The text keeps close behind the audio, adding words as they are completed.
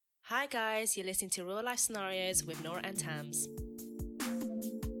Hi guys, you're listening to Real Life Scenarios with Nora and Tams.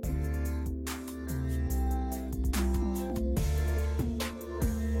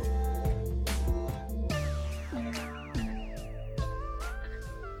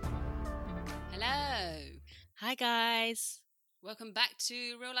 Hello. Hi guys. Welcome back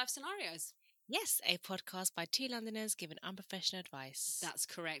to Real Life Scenarios. Yes, a podcast by two Londoners giving unprofessional advice. That's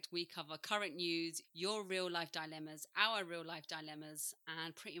correct. We cover current news, your real life dilemmas, our real life dilemmas,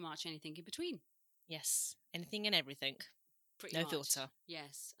 and pretty much anything in between. Yes, anything and everything. Pretty No much. filter.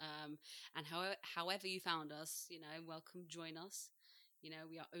 Yes. And however you found us, welcome, join us.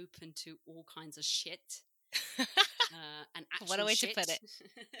 We are open to all kinds of shit. And actual What a way shit. to put it.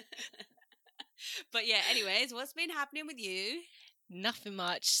 But yeah, anyways, what's been happening with you? Nothing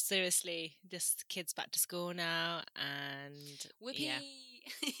much, seriously. Just kids back to school now and Whippy. yeah,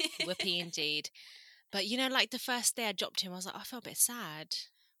 whippy indeed. But like the first day I dropped him, I was like, I felt a bit sad.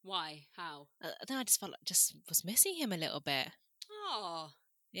 Why? How? Then I just felt like just was missing him a little bit. Oh.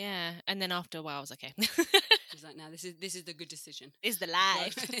 Yeah, and then after a while I was okay. He's like, no, this is the good decision. Is the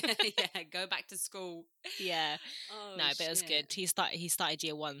life. Yeah, go back to school. Yeah. Oh, No, but it was good. He started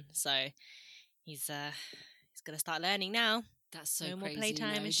year 1, so he's gonna start learning now. That's so no crazy. more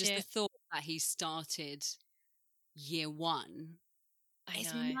playtime and just shit. the thought that he started year 1.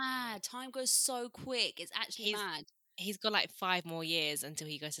 It's know. mad. Time goes so quick. It's actually mad. He's got like 5 more years until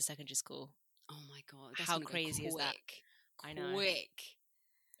he goes to secondary school. Oh my god. That's How crazy is that? I know. Quick.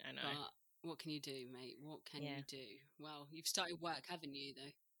 I know. But what can you do, mate? What can you do? Well, you've started work, haven't you,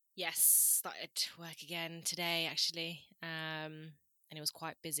 though? Yes, started work again today, actually. And it was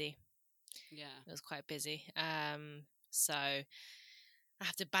quite busy. Yeah. It was quite busy. So I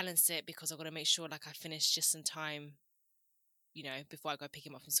have to balance it because I've got to make sure like I finish just in time, before I go pick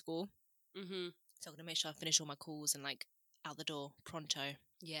him up from school. Mm-hmm. So I'm going to make sure I finish all my calls and like out the door pronto.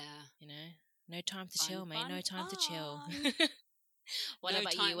 Yeah. No time to chill, mate. No time to chill. What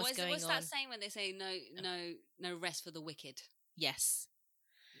about you? What's going on? What's that saying when they say no rest for the wicked? Yes.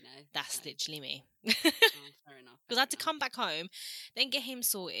 That's literally me. Fair enough. Because I had to come back home, then get him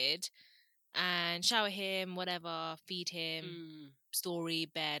sorted and shower him, whatever, feed him, story,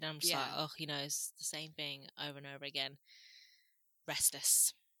 bed. I'm just like, it's the same thing over and over again.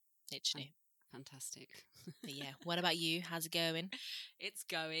 Restless, literally. Fantastic. But yeah, what about you? How's it going? It's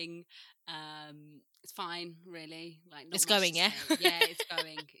going. It's fine, really. Like not it's much going, to yeah. say. Yeah, it's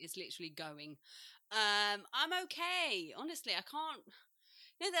going. It's literally going. I'm okay. Honestly, I can't.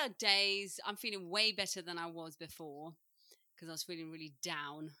 There are days I'm feeling way better than I was before because I was feeling really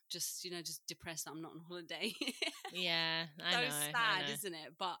down, just depressed that I'm not on holiday. Yeah, I know. So sad, isn't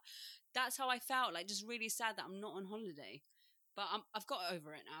it? But that's how I felt. Like just really sad that I'm not on holiday. But I've got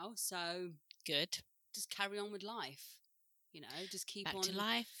over it now, so good. Just carry on with life. Just keep back on to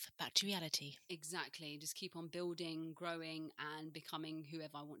life, back to reality. Exactly. Just keep on building, growing, and becoming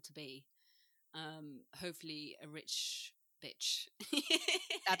whoever I want to be. Hopefully, a rich bitch.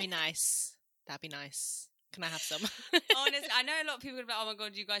 That'd be nice. Can I have some? Honestly, I know a lot of people are like, oh my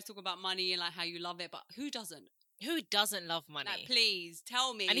god, you guys talk about money and like how you love it, but who doesn't? Who doesn't love money? Like, please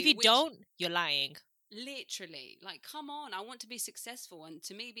tell me. And if you don't, you're lying. Literally, like, come on. I want to be successful, and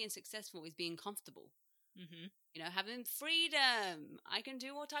to me, being successful is being comfortable. Mm-hmm. Having freedom. I can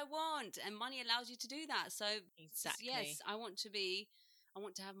do what I want, and money allows you to do that. So, exactly. Yes, I want to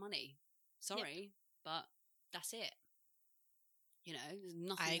have money. Sorry, but that's it. There's nothing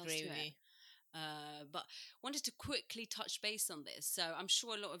else to it. I agree with you. But wanted to quickly touch base on this. So I'm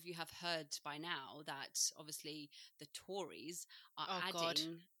sure a lot of you have heard by now that obviously the Tories are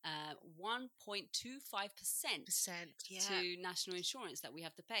adding 1.25% to national insurance that we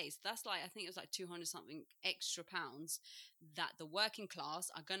have to pay. So that's like, I think it was like 200 something extra pounds that the working class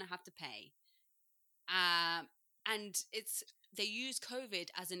are going to have to pay. And they use COVID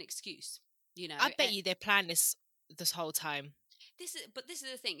as an excuse. I bet you they planned this whole time. This is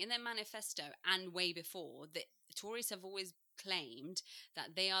the thing. In their manifesto and way before, the Tories have always claimed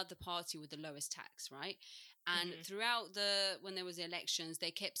that they are the party with the lowest tax, right? And throughout when there was the elections, they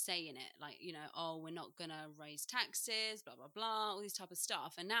kept saying it, like, oh, we're not going to raise taxes, blah, blah, blah, all this type of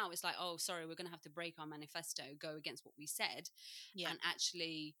stuff. And now it's like, oh, sorry, we're going to have to break our manifesto, go against what we said, and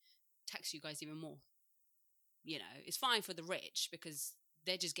actually tax you guys even more. It's fine for the rich because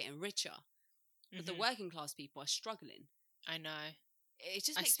they're just getting richer. But the working class people are struggling. I know. It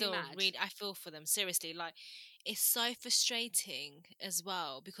just makes me mad. I feel for them, seriously. Like, it's so frustrating as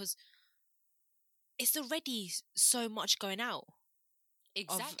well because it's already so much going out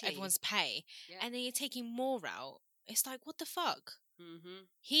of everyone's pay, and then you're taking more out. It's like, what the fuck?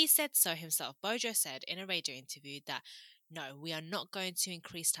 He said so himself. Bojo said in a radio interview that no, we are not going to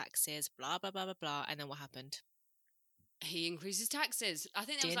increase taxes, blah, blah, blah, blah, blah. And then what happened? He increases taxes. I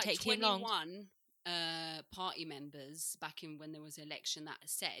think there was Didn't like take him long. 21 party members back in when there was an election that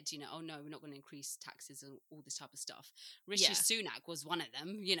said, oh no, we're not going to increase taxes and all this type of stuff. Rishi Sunak was one of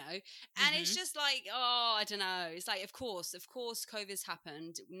them, and it's just like, oh, I don't know. It's like, of course COVID's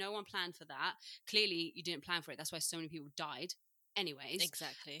happened. No one planned for that. Clearly you didn't plan for it. That's why so many people died anyways.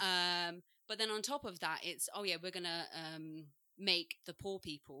 Exactly. But then on top of that, it's, oh yeah, we're going to make the poor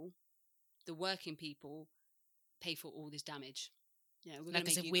people, the working people, pay for all this damage. We're like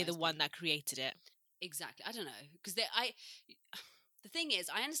as if we're the one that created it. Exactly. I don't know, because the thing is,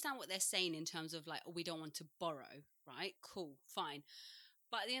 I understand what they're saying in terms of like, oh, we don't want to borrow, right? Cool, fine.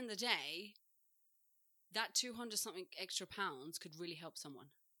 But at the end of the day, that 200 something extra pounds could really help someone.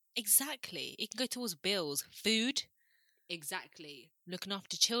 Exactly. It can go towards bills, food. Exactly. Looking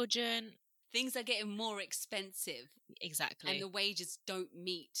after children. Things are getting more expensive. Exactly. And the wages don't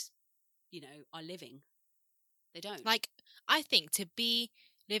meet, our living. They don't. Like, I think to be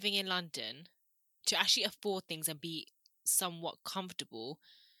living in London, to actually afford things and be somewhat comfortable,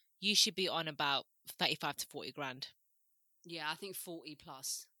 you should be on about 35 to 40 grand. Yeah, I think 40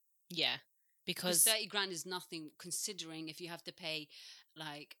 plus. Yeah, because 30 grand is nothing, considering if you have to pay,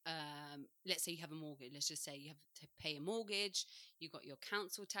 like, let's say you have a mortgage. Let's just say you have to pay a mortgage. You got your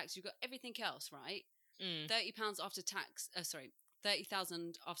council tax. You got everything else, right? £30 after tax.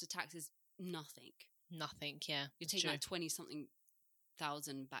 30,000 after tax is nothing. Nothing. Yeah, you're taking like 20 something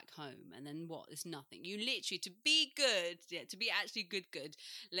thousand back home, and then what? It's nothing. You literally, to be good, to be actually good.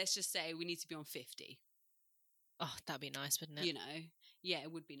 Let's just say we need to be on 50. Oh, that'd be nice, wouldn't it? Yeah,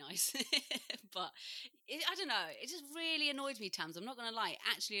 it would be nice. But I don't know. It just really annoyed me, Tams. I'm not going to lie. It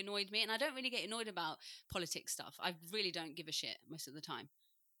actually annoyed me. And I don't really get annoyed about politics stuff. I really don't give a shit most of the time.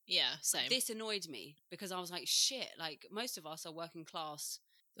 Yeah, same. But this annoyed me because I was like, shit, like most of us are working class.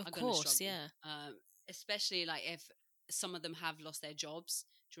 Of course, yeah. Especially like if some of them have lost their jobs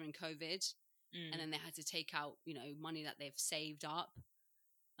during COVID and then they had to take out, money that they've saved up.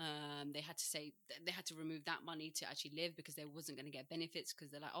 They had to remove that money to actually live because they wasn't going to get benefits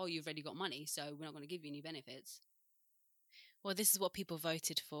because they're like, oh, you've already got money, so we're not going to give you any benefits. Well, this is what people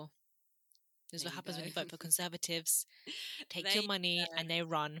voted for. This is what happens when you vote for Conservatives. Take your money and they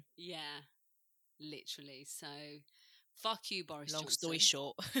run. Yeah, literally. So, fuck you, Boris Long Johnson. story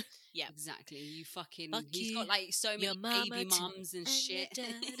short. Yeah, exactly. You fucking... Fuck he's you, got like so many baby mums and shit.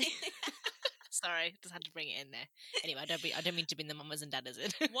 Sorry, just had to bring it in there. Anyway, I don't mean to bring the mamas and daddas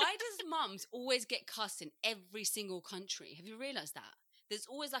in. Why does mums always get cussed in every single country? Have you realised that? There's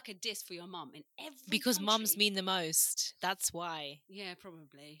always like a diss for your mum in every because country. mums mean the most. That's why. Yeah,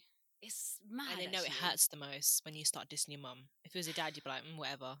 probably. It's mad. And they know it hurts the most when you start dissing your mum. If it was your dad, you'd be like,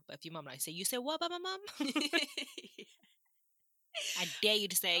 whatever. But if your mum like, you say what about my mum? I dare you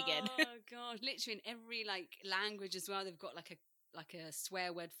to say again. Oh god, literally in every like language as well, they've got like a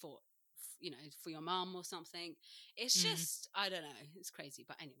swear word for for your mum or something. It's just I don't know, it's crazy.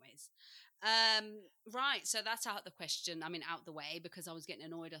 But anyways, right, so that's out the question. I mean, out the way, because I was getting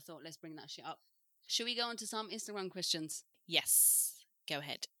annoyed. I thought, let's bring that shit up. Should we go on to some Instagram questions? Yes, go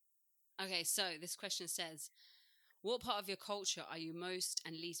ahead. Okay, so this question says, what part of your culture are you most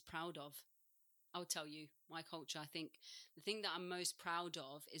and least proud of? I'll tell you my culture. I think the thing that I'm most proud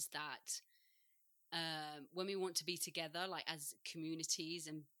of is that when we want to be together, like as communities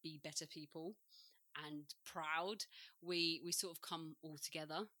and be better people and proud, we sort of come all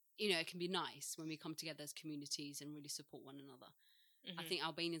together. It can be nice when we come together as communities and really support one another. I think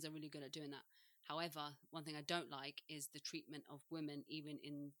Albanians are really good at doing that. However, one thing I don't like is the treatment of women, even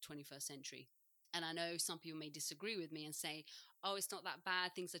in 21st century. And I know some people may disagree with me and say, oh, it's not that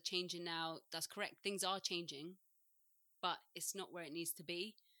bad. Things are changing now. That's correct. Things are changing, but it's not where it needs to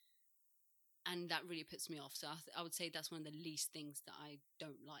be. And that really puts me off. So I would say that's one of the least things that I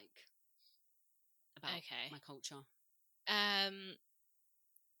don't like about my culture.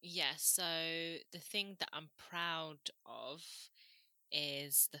 Yeah, so the thing that I'm proud of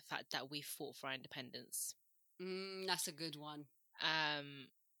is the fact that we fought for our independence. That's a good one.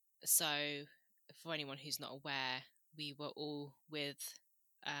 So for anyone who's not aware, we were all with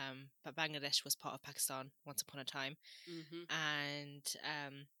but Bangladesh was part of Pakistan once upon a time. And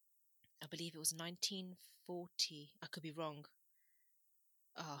I believe it was 1940. I could be wrong.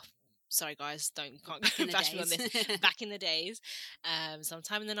 Oh, sorry guys, can't bash me on this. Back in the days,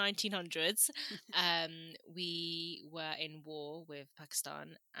 sometime in the 1900s, we were in war with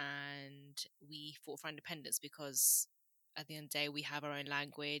Pakistan and we fought for independence because at the end of the day we have our own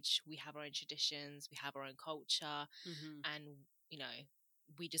language, we have our own traditions, we have our own culture, and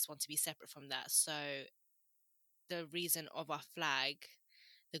we just want to be separate from that. So the reason of our flag,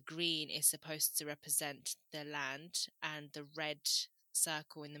 the green is supposed to represent the land, and the red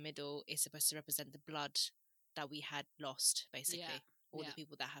circle in the middle is supposed to represent the blood that we had lost, basically, all the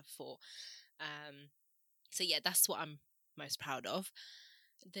people that have fought. So yeah, that's what I'm most proud of.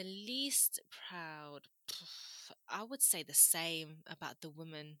 The least proud, I would say the same about the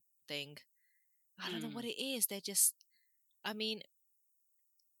women thing. I don't know what it is. They're just, I mean,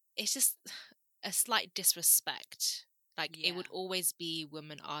 it's just a slight disrespect. Like, it would always be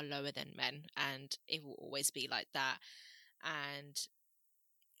women are lower than men, and it will always be like that. And,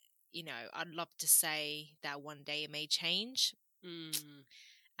 you know, I'd love to say that one day it may change.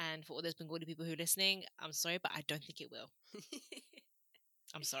 And for all those Bengali people who are listening, I'm sorry, but I don't think it will.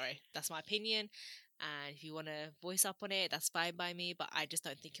 I'm sorry. That's my opinion. And if you want to voice up on it, that's fine by me, but I just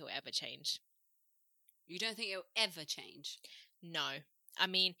don't think it will ever change. You don't think it will ever change? No. I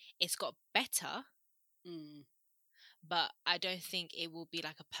mean, it's got better, but I don't think it will be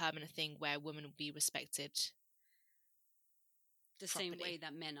like a permanent thing where women will be respected the properly. Same way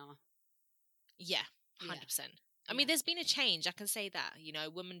that men are. Yeah, 100%. I mean, there's been a change. I can say that. You know,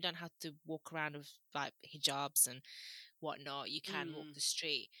 women don't have to walk around with like hijabs and whatnot. You can walk the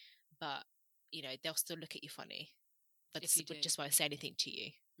street, but you know, they'll still look at you funny. But just won't say anything to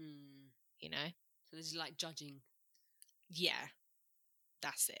you. You know? So there's like judging. Yeah.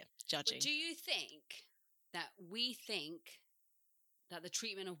 That's it. Judging. But do you think that we think that the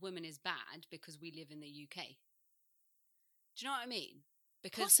treatment of women is bad because we live in the UK? Do you know what I mean?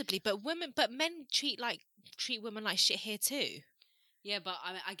 Because possibly, but men treat women like shit here too. Yeah, but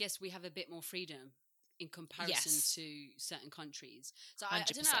I guess we have a bit more freedom in comparison to certain countries. So I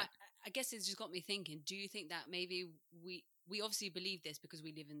don't know. I guess it's just got me thinking. Do you think that maybe we obviously believe this because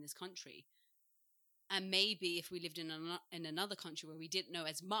we live in this country, and maybe if we lived in another country where we didn't know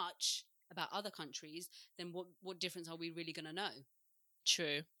as much about other countries, then what difference are we really going to know?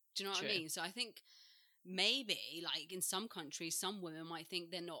 True. Do you know what I mean? So I think maybe like in some countries, some women might think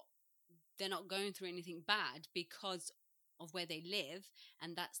they're not going through anything bad because of where they live,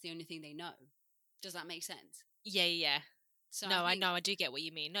 and that's the only thing they know. Does that make sense? Yeah. So no, I know, I do get what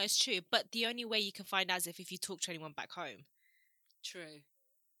you mean. No, it's true. But the only way you can find out is if you talk to anyone back home. True.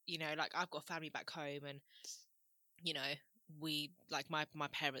 You know, like I've got family back home, and you know, we like my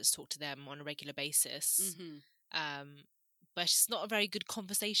parents talk to them on a regular basis. But it's not a very good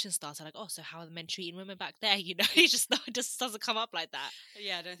conversation starter. Like, oh, so how are the men treating women back there? You know, it just doesn't come up like that.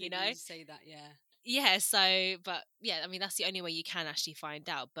 Yeah, I don't think you say that. Yeah. So, but yeah, I mean, that's the only way you can actually find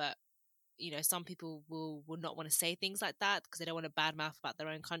out. But you know, some people will not want to say things like that because they don't want to badmouth about their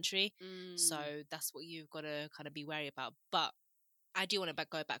own country. So that's what you've got to kind of be wary about. But I do want to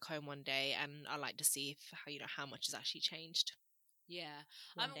go back home one day, and I like to see how much has actually changed. Yeah.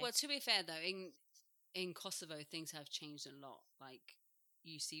 Well, to be fair though, in Kosovo, things have changed a lot. Like,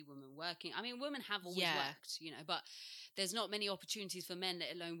 you see women working. I mean, women have always worked, you know, but there's not many opportunities for men,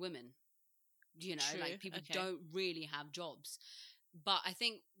 let alone women. You know, like people don't really have jobs. But I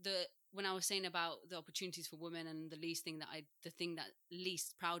think when I was saying about the opportunities for women, and the thing that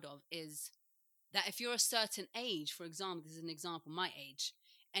least proud of is that if you're a certain age, for example, this is an example, my age,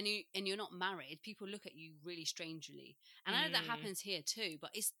 and you're not married, people look at you really strangely. And I know that happens here too, but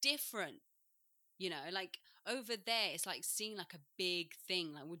it's different. You know, like over there, it's like seen like a big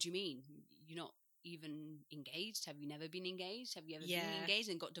thing. Like, what do you mean? You're not even engaged? Have you never been engaged? Have you ever been engaged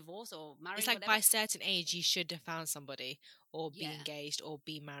and got divorced or married? It's like by a certain age, you should have found somebody or be engaged or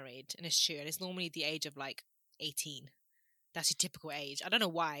be married. And it's true. And it's normally the age of like 18. That's your typical age. I don't know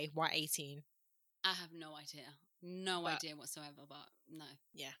why. Why 18? I have no idea. No idea whatsoever. But no.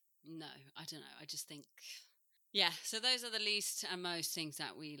 Yeah. No, I don't know. I just think... Yeah, so those are the least and most things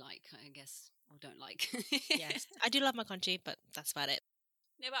that we like, I guess, or don't like. Yes, I do love my country, but that's about it.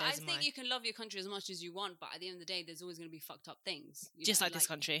 Yeah, but I think you can love your country as much as you want, but at the end of the day, there's always going to be fucked up things. Just like this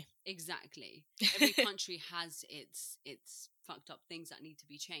country. Exactly. Every country has its fucked up things that need to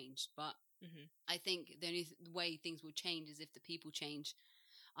be changed, but I think the only way things will change is if the people change.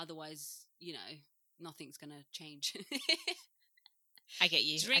 Otherwise, you know, nothing's going to change. I get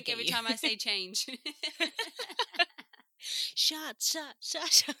you. Drink every time I say change. Shut.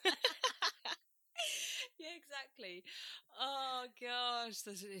 Yeah, exactly. Oh gosh,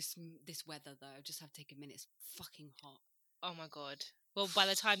 this weather though. I just have to take a minute. It's fucking hot. Oh my god. Well, by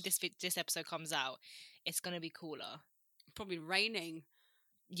the time this episode comes out, it's gonna be cooler. Probably raining.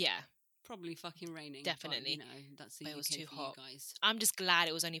 Yeah. Probably fucking raining. Definitely. But, you know, that's the UK it was too for hot. you guys. I'm just glad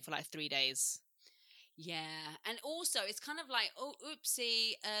it was only for like 3 days. Yeah, and also it's kind of like, oh,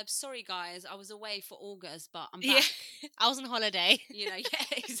 oopsie, sorry guys, I was away for August, but I'm back. Yeah, I was on holiday. You know, yeah,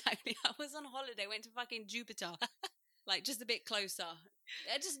 exactly. I was on holiday, went to fucking Jupiter, like just a bit closer.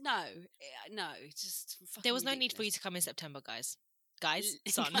 Just no, just fucking There was no ridiculous. need for you to come in September, guys.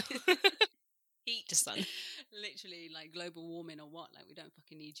 Sun. Heat. Just sun. Literally, like global warming or what? Like we don't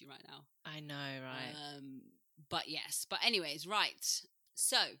fucking need you right now. I know, right? But yes. But anyways, right.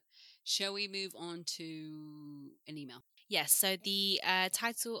 So, shall we move on to an email? Yes, so the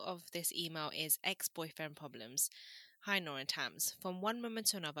title of this email is Ex-Boyfriend Problems. Hi, Nora and Tams. From one moment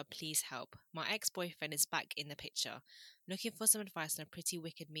to another, please help. My ex-boyfriend is back in the picture. Looking for some advice on a pretty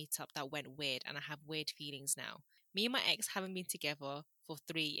wicked meetup that went weird, and I have weird feelings now. Me and my ex haven't been together for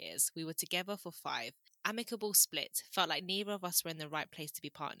 3 years. We were together for 5. Amicable split. Felt like neither of us were in the right place to be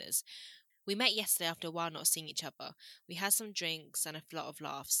partners. We met yesterday after a while not seeing each other. We had some drinks and a lot of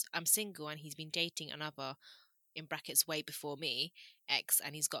laughs. I'm single and he's been dating another, in brackets, way before me, ex,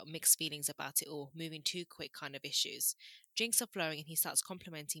 and he's got mixed feelings about it all, moving too quick kind of issues. Drinks are flowing and he starts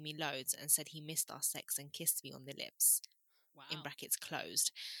complimenting me loads and said he missed our sex and kissed me on the lips. Wow. In brackets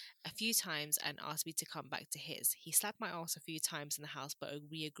closed, a few times and asked me to come back to his. He slapped my ass a few times in the house, but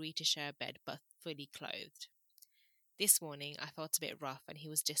we agreed to share a bed, but fully clothed. This morning, I felt a bit rough and he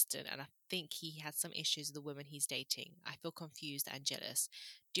was distant, and I think he had some issues with the woman he's dating. I feel confused and jealous.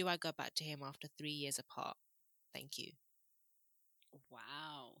 Do I go back to him after 3 years apart? Thank you.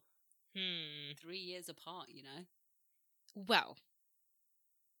 Wow. 3 years apart, you know? Well,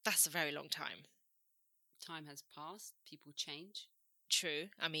 that's a very long time. Time has passed. People change. True.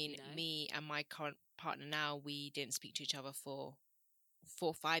 I mean, You know? me and my current partner now, we didn't speak to each other for 4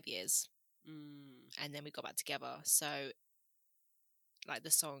 or 5 years. And then we got back together. So, like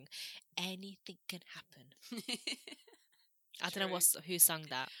the song, anything can happen. I don't know who sung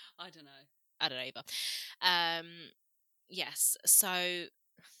that. I don't know. I don't know either. Yes. So,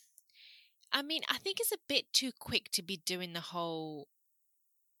 I mean, I think it's a bit too quick to be doing the whole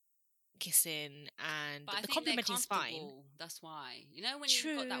kissing, and but the complimenting is fine. That's why. You know, when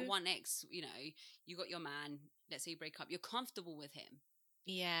you've got that one ex, you know, you got your man, let's say you break up, you're comfortable with him.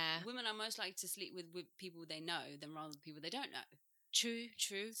 Yeah. Women are most likely to sleep with people they know than rather people they don't know. True.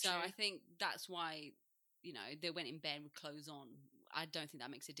 So I think that's why, you know, they went in bed with clothes on. I don't think that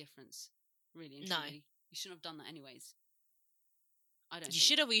makes a difference, really and truly. No. You shouldn't have done that anyways. I don't. You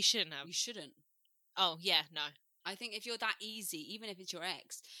should have or you shouldn't have? You shouldn't. Oh, yeah, no. I think if you're that easy, even if it's your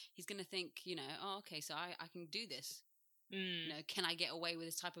ex, he's going to think, you know, oh, okay, so I can do this. You know, can I get away with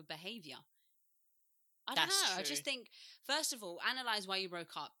this type of behavior? I don't know. True. I just think, first of all, analyze why you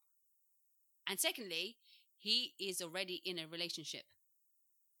broke up. And secondly, he is already in a relationship.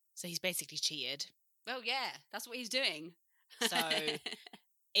 So he's basically cheated. Well, yeah, that's what he's doing. So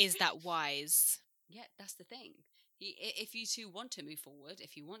is that wise? Yeah, that's the thing. If you two want to move forward,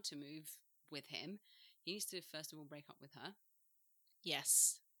 if you want to move with him, he needs to first of all break up with her.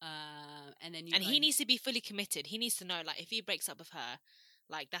 Yes. And then he needs to be fully committed. He needs to know, like, if he breaks up with her,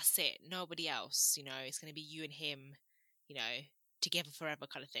 like, that's it. Nobody else, you know, it's going to be you and him, you know, together forever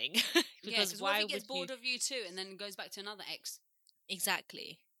kind of thing. Because why if he gets bored of you too and then goes back to another ex?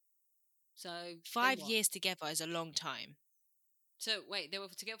 Exactly. So 5 years together is a long time. So wait, they were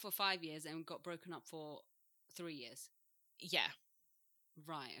together for 5 years and got broken up for 3 years? Yeah.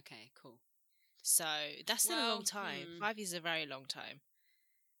 Right, okay, cool. So that's still a long time. 5 years is a very long time.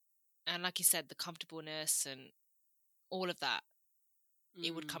 And like you said, the comfortableness and all of that,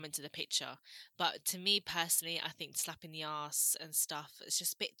 it would come into the picture. But to me personally, I think slapping the ass and stuff, it's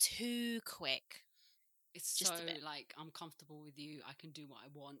just a bit too quick. It's just so like, I'm comfortable with you, I can do what I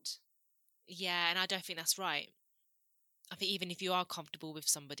want. Yeah, and I don't think that's right. I think even if you are comfortable with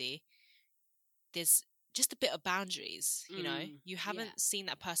somebody, there's just a bit of boundaries, you know? You haven't seen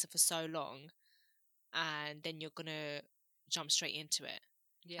that person for so long, and then you're going to jump straight into it.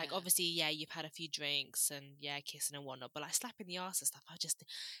 Yeah. Like, obviously, yeah, you've had a few drinks and, yeah, kissing and whatnot, but, like, slapping the ass and stuff,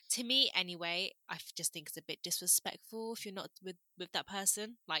 to me, anyway, I just think it's a bit disrespectful if you're not with that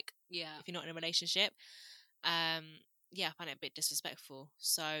person. Like, if you're not in a relationship. Yeah, I find it a bit disrespectful.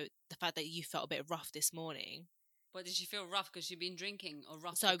 So, the fact that you felt a bit rough this morning. But did she feel rough because she'd been drinking, or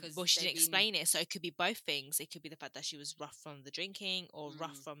rough because... Well, she didn't explain it, so it could be both things. It could be the fact that she was rough from the drinking, or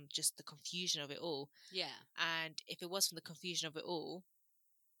rough from just the confusion of it all. Yeah. And if it was from the confusion of it all,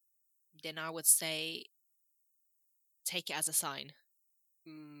 then I would say take it as a sign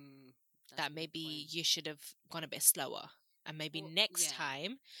that maybe you should have gone a bit slower, and maybe next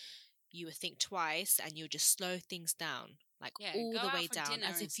time you would think twice and you'll just slow things down, like all go the out way for down, dinner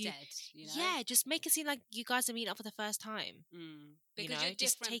as if instead, you, you know? yeah, just make it seem like you guys are meeting up for the first time. Because you're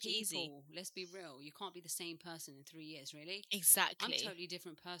Just different take people. it easy. Let's be real. You can't be the same person in 3 years, really. Exactly. I'm a totally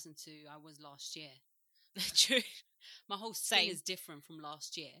different person to I was last year. True. My whole skin Same. is different from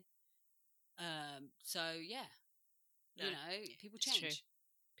last year. So yeah, No, you know, people change. true.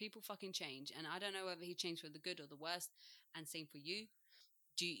 People fucking change, and I don't know whether he changed for the good or the worst. And same for you.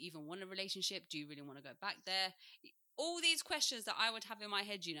 Do you even want a relationship? Do you really want to go back there? All these questions that I would have in my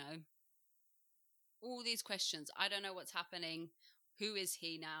head, you know. All these questions. I don't know what's happening. Who is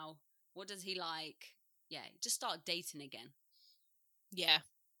he now? What does he like? Yeah, just start dating again. Yeah.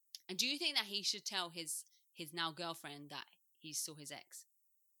 And do you think that he should tell his now girlfriend that he's still his ex?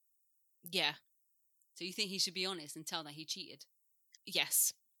 Yeah. So you think he should be honest and tell that he cheated?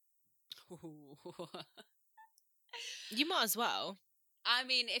 Yes. You might as well. I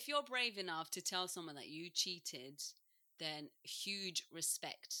mean, if you're brave enough to tell someone that you cheated, then huge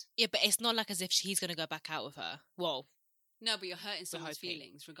respect. Yeah, but it's not like as if he's going to go back out with her. Well, no, but you're hurting someone's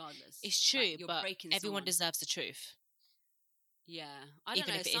feelings regardless. It's true, like, but everyone deserves the truth. Yeah. I don't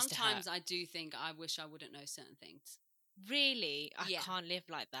know. Sometimes I do think I wish I wouldn't know certain things. Really? I can't live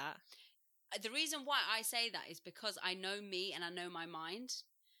like that. The reason why I say that is because I know me and I know my mind.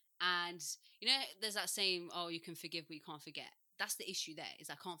 And, you know, there's that saying, oh, you can forgive, but you can't forget. That's the issue there, is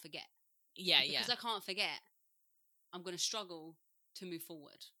I can't forget. Yeah, and because I can't forget, I'm going to struggle to move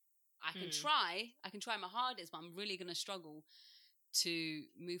forward. I can try my hardest, but I'm really going to struggle to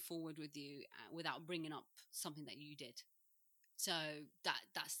move forward with you without bringing up something that you did. So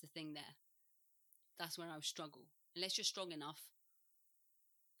that's the thing there. That's where I would struggle. Unless you're strong enough,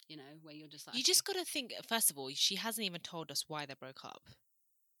 you know, where you're just like... You just got to think, first of all, she hasn't even told us why they broke up.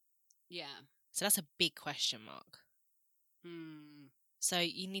 Yeah. So that's a big question mark. So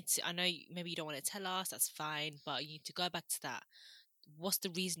you need to, I know maybe you don't want to tell us, that's fine, but you need to go back to that. What's the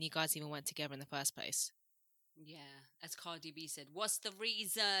reason you guys even went together in the first place? Yeah, as Cardi B said, what's the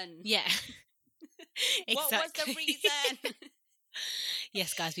reason? Yeah. Exactly. What was the reason?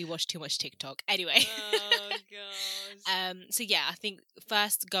 Yes, guys, we watch too much TikTok. Anyway. Oh, gosh. So yeah, I think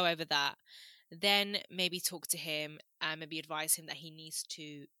first go over that. Then maybe talk to him and maybe advise him that he needs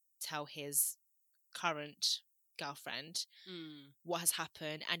to tell his current girlfriend what has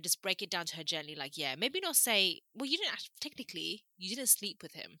happened and just break it down to her gently, like, yeah, maybe not say, well, you didn't sleep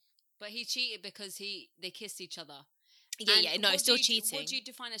with him, but he cheated because they kissed each other. It's still cheating. What do you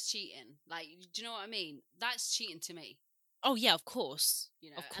define as cheating? Like, do you know what I mean? That's cheating to me. Oh yeah, of course,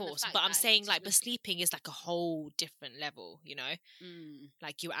 you know, of course, but I'm saying like, but sleeping is like a whole different level, you know,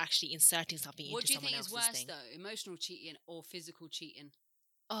 like you're actually inserting something into someone else's thing. What do you think is worse though, emotional cheating or physical cheating?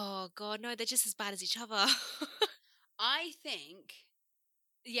 Oh God, no, they're just as bad as each other. I think,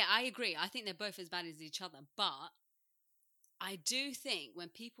 yeah, I agree. I think they're both as bad as each other. But I do think when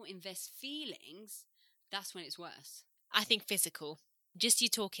people invest feelings, that's when it's worse. I think physical. Just you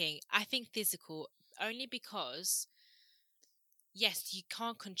talking. I think physical only because, yes, you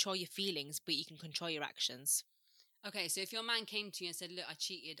can't control your feelings, but you can control your actions. Okay, so if your man came to you and said, look, I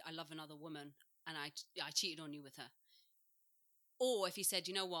cheated, I love another woman, and I cheated on you with her. Or if he said,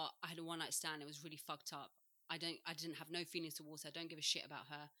 you know what, I had a one-night stand, it was really fucked up. I didn't have no feelings towards her. I don't give a shit about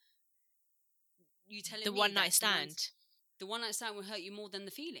her. You telling me the one-night stand? The one-night stand will hurt you more than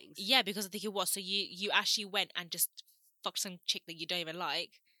the feelings. Yeah, because I think it was. So you actually went and just fucked some chick that you don't even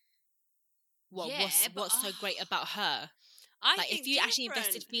like. What's so great about her? I think if you actually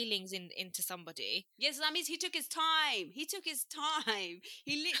invested feelings into somebody. Yes, that means he took his time.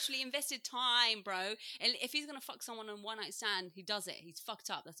 He literally invested time, bro. And if he's gonna fuck someone on one night stand, he does it. He's fucked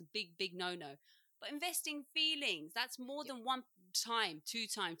up. That's a big, big no-no. But investing feelings, that's more than one time, 2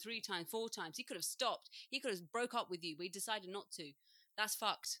 times, 3 times, 4 times. He could have stopped. He could have broke up with you, but he decided not to. That's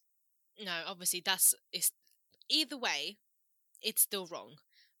fucked. No, obviously it's either way, it's still wrong.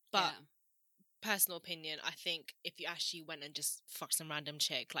 But personal opinion, I think if you actually went and just fucked some random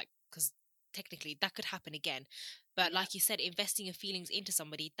chick, like, because technically that could happen again. But like you said, investing your feelings into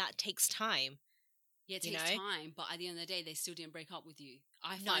somebody, that takes time. Yeah, it takes time, but at the end of the day, they still didn't break up with you.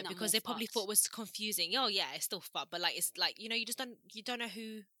 No, because they probably thought it was confusing. Oh yeah, it's still fucked, but like it's like, you know, you don't know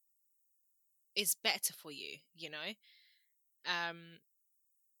who is better for you, you know.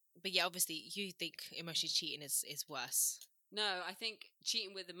 But yeah, obviously you think emotionally cheating is worse. No, I think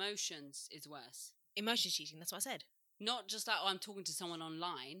cheating with emotions is worse. Emotionally cheating, that's what I said. Not just like, I'm talking to someone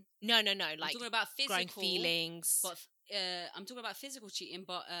online. No. Like, I'm talking about physical growing feelings. But I'm talking about physical cheating,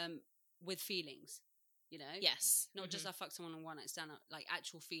 but with feelings. You know? Yes. Not just I fuck someone on one night stand, like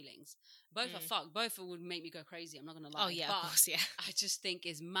actual feelings. Both are fuck. Both would make me go crazy. I'm not going to lie. Oh, yeah, but of course, yeah. I just think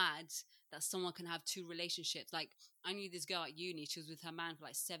it's mad that someone can have 2 relationships. Like, I knew this girl at uni. She was with her man for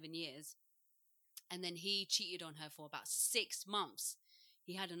like 7 years. And then he cheated on her for about 6 months.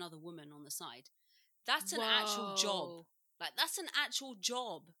 He had another woman on the side. That's an actual job. Like, that's an actual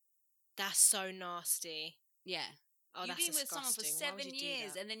job. That's so nasty. Yeah. Oh, You've that's been with someone for disgusting. 7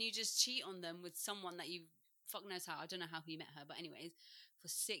 years and then you just cheat on them with someone that you fuck knows how. I don't know how he met her, but anyways, for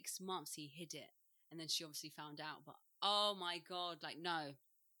 6 months he hid it, and then she obviously found out. But oh my god, like no.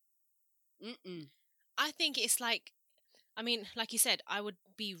 I think it's like, I mean, like you said, I would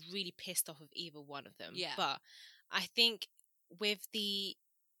be really pissed off of either one of them. Yeah. But I think with the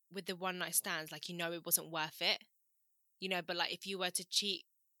one night stands, like, it wasn't worth it. But like if you were to cheat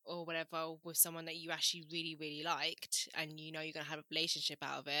or whatever with someone that you actually really, really liked, and you're going to have a relationship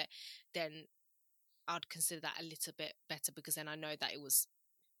out of it, then I'd consider that a little bit better, because then I know that it was,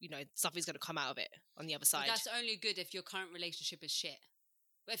 something's going to come out of it on the other side. But that's only good if your current relationship is shit.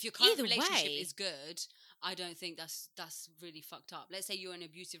 But if your current relationship is good, I don't think that's really fucked up. Let's say you're in an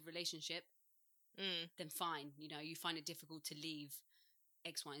abusive relationship, then fine. You find it difficult to leave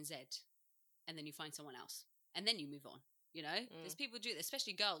X, Y, and Z, and then you find someone else, and then you move on. There's people who do this,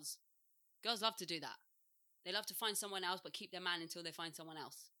 especially girls. Girls love to do that. They love to find someone else, but keep their man until they find someone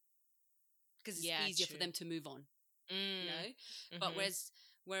else, because it's easier for them to move on. But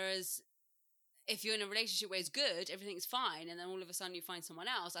whereas if you're in a relationship where it's good, everything's fine, and then all of a sudden you find someone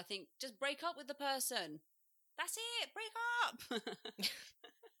else, I think just break up with the person. That's it. Break up.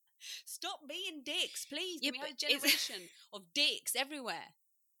 Stop being dicks, please. We have a generation of dicks everywhere.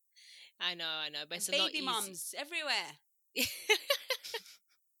 I know, but it's baby mums everywhere.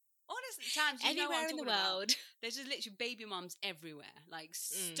 Honestly, times anywhere in the world. About. There's just literally baby mums everywhere. Like,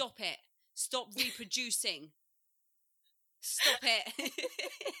 stop it. Stop reproducing. Stop it.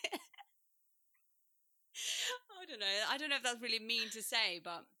 I don't know if that's really mean to say,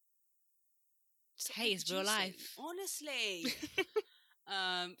 but hey, it's real life. Honestly.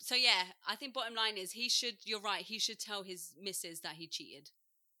 So yeah, I think bottom line is you're right, he should tell his missus that he cheated.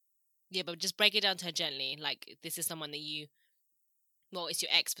 Yeah, but just break it down to her gently. Like, this is someone that it's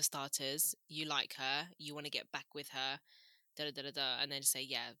your ex for starters. You like her. You want to get back with her. And then just say,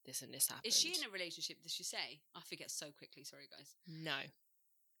 yeah, this and this happened. Is she in a relationship? Did she say? I forget so quickly. Sorry, guys. No.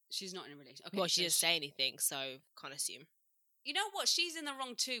 She's not in a relationship. Okay, well, she didn't say anything, so can't assume. You know what? She's in the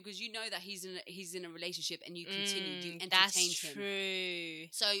wrong too, because you know that he's in a relationship, and you continued. You entertained that's him. True.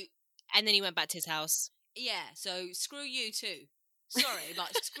 So, and then he went back to his house. Yeah. So screw you too. Sorry,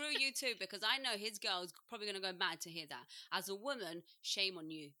 but screw you too, because I know his girl's probably going to go mad to hear that. As a woman, shame on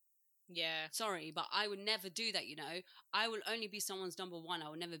you. Yeah. Sorry, but I would never do that, I will only be someone's number 1. I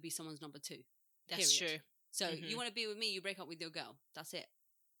will never be someone's number 2. That's true. So you want to be with me, you break up with your girl. That's it.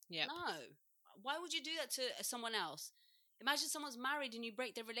 Yeah. No. Why would you do that to someone else? Imagine someone's married and you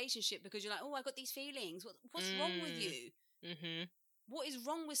break their relationship because you're like, oh, I got these feelings. What's wrong with you? Mm-hmm. What is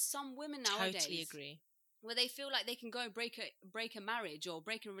wrong with some women nowadays? Totally agree. Where they feel like they can go and break a marriage or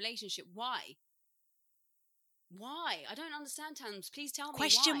break a relationship. Why? Why? I don't understand, Tams. Please tell me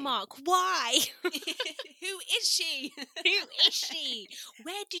Question why. mark. Why? Who is she? Who is she?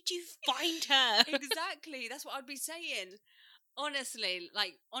 Where did you find her? Exactly. That's what I'd be saying. Honestly,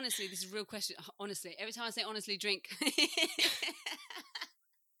 this is a real question. Honestly, every time I say honestly, drink.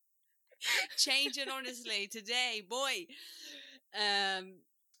 Change it honestly today, boy.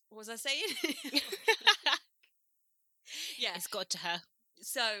 What was I saying? Yeah. It's got to her.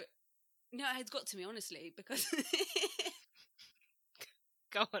 So, no, it's got to me, honestly, because...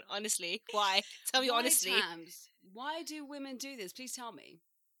 Go on, honestly. Why? Tell me honestly. Tams, why do women do this? Please tell me.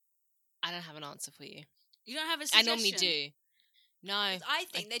 I don't have an answer for you. You don't have a suggestion? I normally do. No. I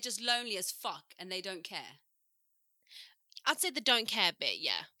think they're just lonely as fuck and they don't care. I'd say the don't care bit,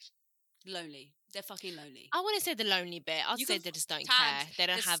 yeah. Lonely. They're fucking lonely. I wouldn't say the lonely bit. I'd say they just don't care. They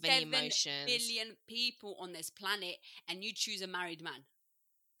don't have any emotions. 7 billion people on this planet and you choose a married man.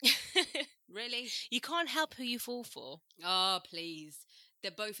 Really? You can't help who you fall for. Oh, please.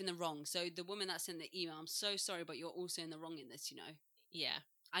 They're both in the wrong. So the woman that sent the email, I'm so sorry, but you're also in the wrong in this, Yeah.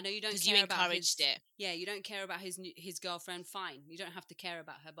 I know you don't care about... Because you encouraged it. Yeah, you don't care about his girlfriend, fine. You don't have to care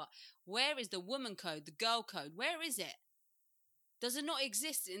about her, but where is the woman code, the girl code? Where is it? Does it not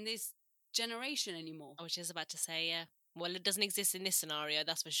exist in this generation anymore? I was just about to say, yeah. Well, it doesn't exist in this scenario,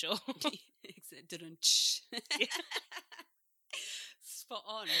 that's for sure. Spot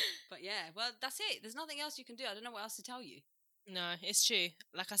on. But yeah, well, that's it. There's nothing else you can do. I don't know what else to tell you. No, it's true.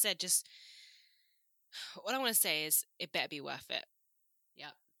 Like I said, just... What I want to say is, it better be worth it.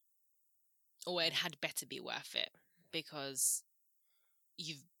 Yep. or it had better be worth it, because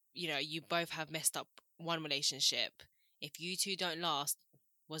you both have messed up one relationship. If you two don't last,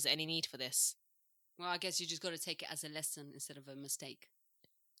 was there any need for this? Well, I guess you just got to take it as a lesson instead of a mistake.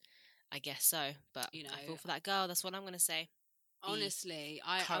 I guess so, but I feel for that girl. That's what I'm going to say. Honestly,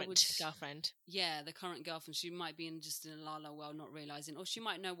 I would girlfriend. Yeah, the current girlfriend. She might be in just in a la world, not realizing, or she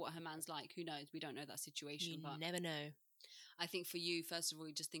might know what her man's like. Who knows? We don't know that situation. You never know. I think for you, first of all,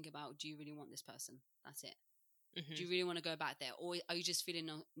 you just think about: do you really want this person? That's it. Mm-hmm. Do you really want to go back there, or are you just feeling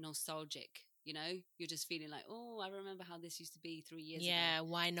nostalgic? You know, you're just feeling like, oh, I remember how this used to be 3 years ago. Yeah,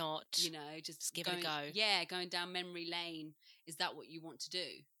 why not? You know, just give it a go. Yeah, going down memory lane. Is that what you want to do?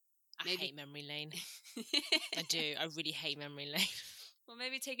 I hate memory lane. I do. I really hate memory lane. Well,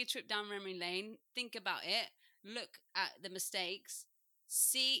 maybe take a trip down memory lane. Think about it. Look at the mistakes.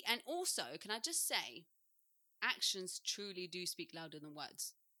 See, and also, can I just say, actions truly do speak louder than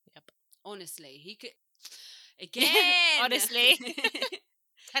words. Yep. Honestly, he could... Again! Honestly.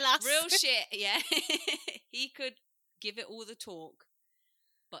 Tell us. Real shit, yeah. He could give it all the talk,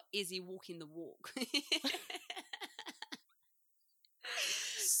 but is he walking the walk?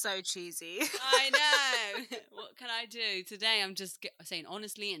 So cheesy. I know. What can I do? Today I'm just saying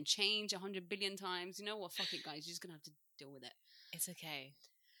honestly and change 100 billion times. You know what? Fuck it, guys. You're just going to have to deal with it. It's okay.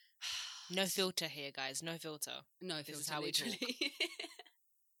 No filter here, guys. No filter. No filter. This is how we talk.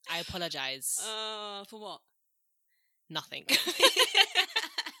 I apologize. For what? Nothing.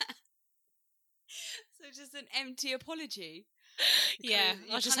 So just an empty apology. Yeah.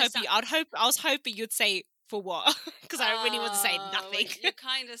 I was hoping you'd say for what? Because I really want to say nothing. You're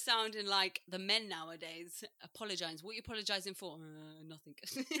kind of sounding like the men nowadays. Apologise. What are you apologising for? Nothing.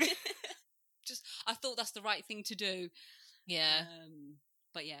 Just, I thought that's the right thing to do. Yeah.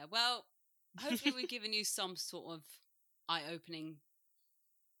 But yeah, well, hopefully we've given you some sort of eye-opening,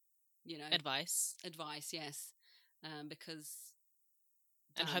 advice. Yes. Because...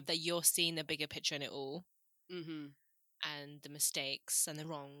 And hope that you're seeing the bigger picture in it all. Mm-hmm. And the mistakes and the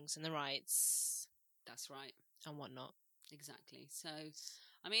wrongs and the rights. That's right. And whatnot. Exactly. So,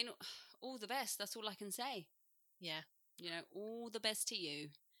 I mean, all the best. That's all I can say. Yeah. All the best to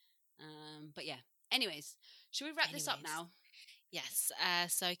you. But yeah. Anyways, should we wrap this up now? Yes.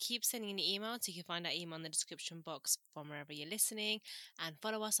 So keep sending an email. So you can find our email in the description box from wherever you're listening. And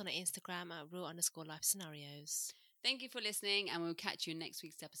follow us on our Instagram at real_life_scenarios. Thank you for listening, and we'll catch you in next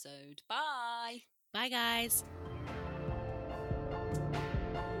week's episode. Bye. Bye, guys.